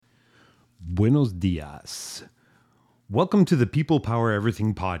Buenos dias. Welcome to the People Power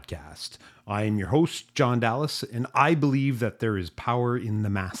Everything podcast. I am your host, John Dallas, and I believe that there is power in the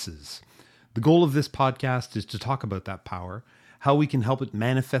masses. The goal of this podcast is to talk about that power, how we can help it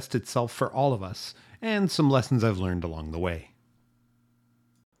manifest itself for all of us, and some lessons I've learned along the way.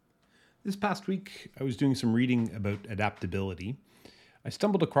 This past week, I was doing some reading about adaptability. I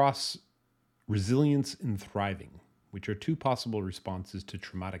stumbled across resilience and thriving, which are two possible responses to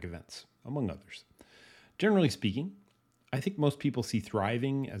traumatic events, among others. Generally speaking, I think most people see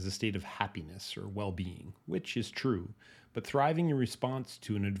thriving as a state of happiness or well-being, which is true, but thriving in response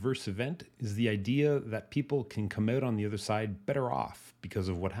to an adverse event is the idea that people can come out on the other side better off because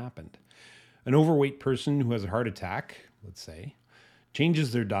of what happened. An overweight person who has a heart attack, let's say,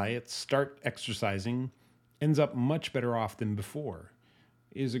 changes their diet, start exercising, ends up much better off than before,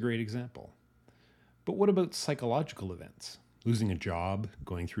 is a great example. But what about psychological events? Losing a job,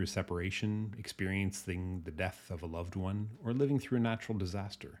 going through a separation, experiencing the death of a loved one, or living through a natural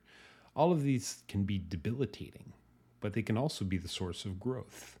disaster. All of these can be debilitating, but they can also be the source of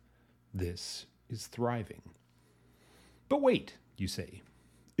growth. This is thriving. But wait, you say,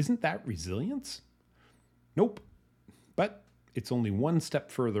 isn't that resilience? Nope, but it's only one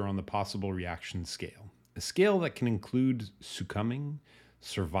step further on the possible reaction scale, a scale that can include succumbing,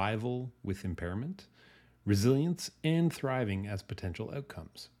 survival with impairment, resilience, and thriving as potential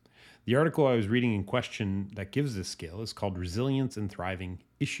outcomes. The article I was reading in question that gives this scale is called Resilience and Thriving: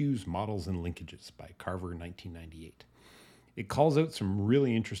 Issues, Models, and Linkages by Carver, 1998. It calls out some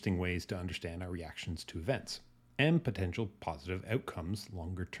really interesting ways to understand our reactions to events and potential positive outcomes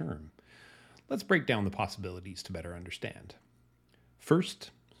longer term. Let's break down the possibilities to better understand.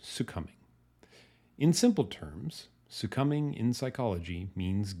 First, succumbing. In simple terms, succumbing in psychology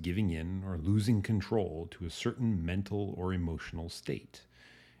means giving in or losing control to a certain mental or emotional state.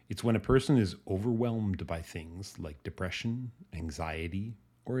 It's when a person is overwhelmed by things like depression, anxiety,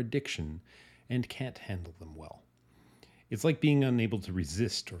 or addiction and can't handle them well. It's like being unable to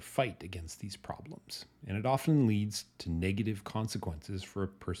resist or fight against these problems, and it often leads to negative consequences for a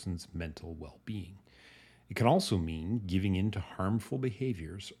person's mental well-being. It can also mean giving in to harmful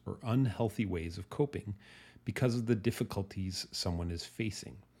behaviors or unhealthy ways of coping because of the difficulties someone is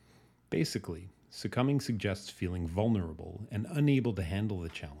facing. Basically, succumbing suggests feeling vulnerable and unable to handle the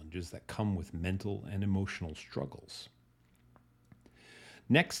challenges that come with mental and emotional struggles.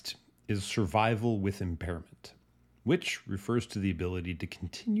 Next is survival with impairment, which refers to the ability to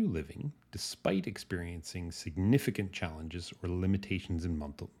continue living despite experiencing significant challenges or limitations in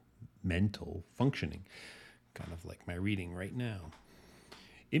mental functioning, kind of like my reading right now.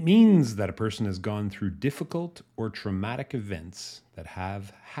 It means that a person has gone through difficult or traumatic events that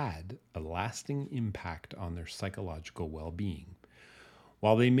have had a lasting impact on their psychological well-being.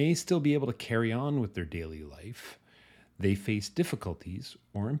 While they may still be able to carry on with their daily life, they face difficulties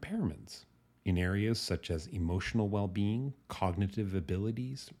or impairments in areas such as emotional well-being, cognitive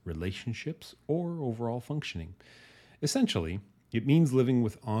abilities, relationships, or overall functioning. Essentially, it means living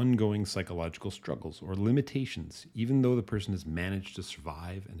with ongoing psychological struggles or limitations, even though the person has managed to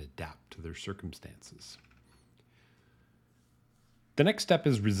survive and adapt to their circumstances. The next step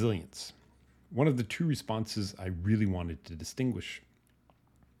is resilience, one of the two responses I really wanted to distinguish.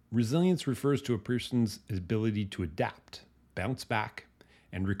 Resilience refers to a person's ability to adapt, bounce back,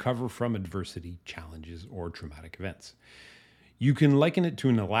 and recover from adversity, challenges, or traumatic events. You can liken it to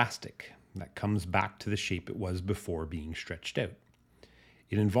an elastic that comes back to the shape it was before being stretched out.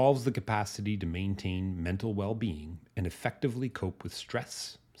 It involves the capacity to maintain mental well-being and effectively cope with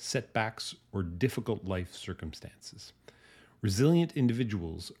stress, setbacks, or difficult life circumstances. Resilient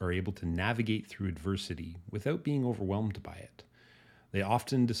individuals are able to navigate through adversity without being overwhelmed by it. They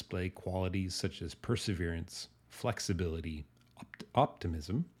often display qualities such as perseverance, flexibility,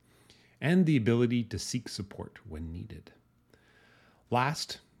 optimism, and the ability to seek support when needed.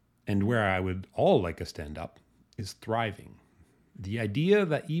 Last, and where I would all like us to end up, is thriving. The idea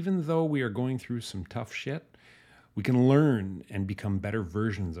that even though we are going through some tough shit, we can learn and become better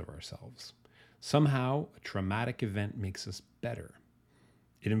versions of ourselves. Somehow, a traumatic event makes us better.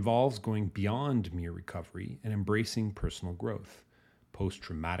 It involves going beyond mere recovery and embracing personal growth,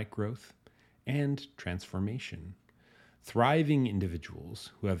 post-traumatic growth, and transformation. Thriving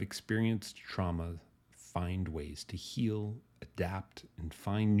individuals who have experienced trauma find ways to heal, adapt, and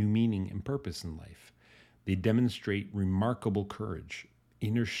find new meaning and purpose in life. They demonstrate remarkable courage,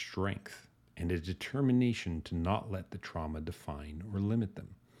 inner strength, and a determination to not let the trauma define or limit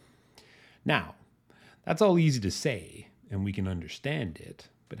them. Now, that's all easy to say, and we can understand it,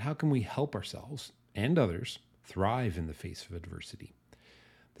 but how can we help ourselves and others thrive in the face of adversity?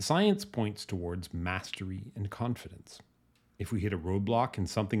 The science points towards mastery and confidence. If we hit a roadblock in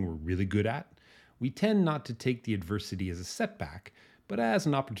something we're really good at, we tend not to take the adversity as a setback, but as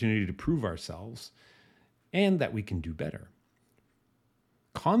an opportunity to prove ourselves and that we can do better.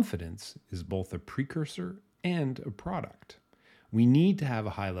 Confidence is both a precursor and a product. We need to have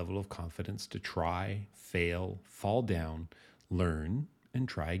a high level of confidence to try, fail, fall down, learn, and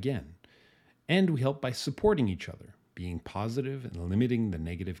try again. And we help by supporting each other, being positive and limiting the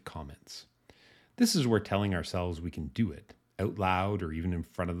negative comments. This is where telling ourselves we can do it, out loud or even in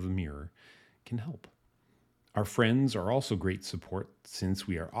front of the mirror, can help. Our friends are also great support since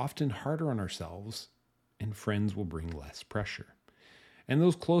we are often harder on ourselves, and friends will bring less pressure. And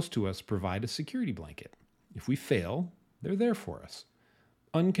those close to us provide a security blanket. If we fail, they're there for us.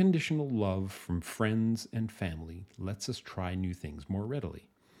 Unconditional love from friends and family lets us try new things more readily.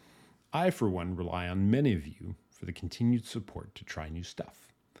 I, for one, rely on many of you for the continued support to try new stuff.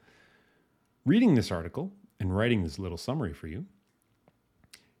 Reading this article and writing this little summary for you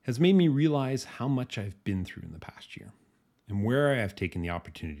has made me realize how much I've been through in the past year and where I have taken the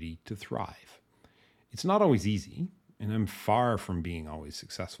opportunity to thrive. It's not always easy, and I'm far from being always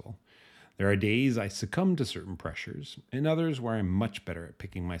successful. There are days I succumb to certain pressures, and others where I'm much better at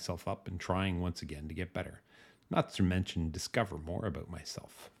picking myself up and trying once again to get better, not to mention discover more about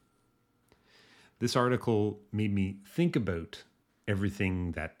myself. This article made me think about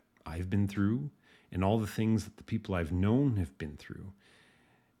everything that I've been through and all the things that the people I've known have been through.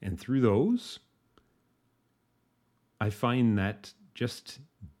 And through those, I find that just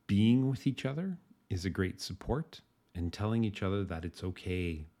being with each other is a great support, and telling each other that it's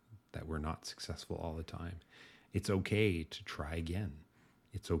okay that we're not successful all the time. It's okay to try again.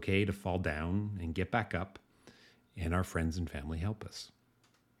 It's okay to fall down and get back up, and our friends and family help us.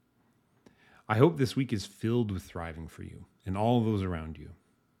 I hope this week is filled with thriving for you and all those around you.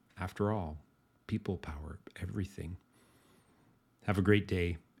 After all, people power everything. Have a great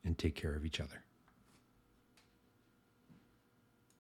day and take care of each other.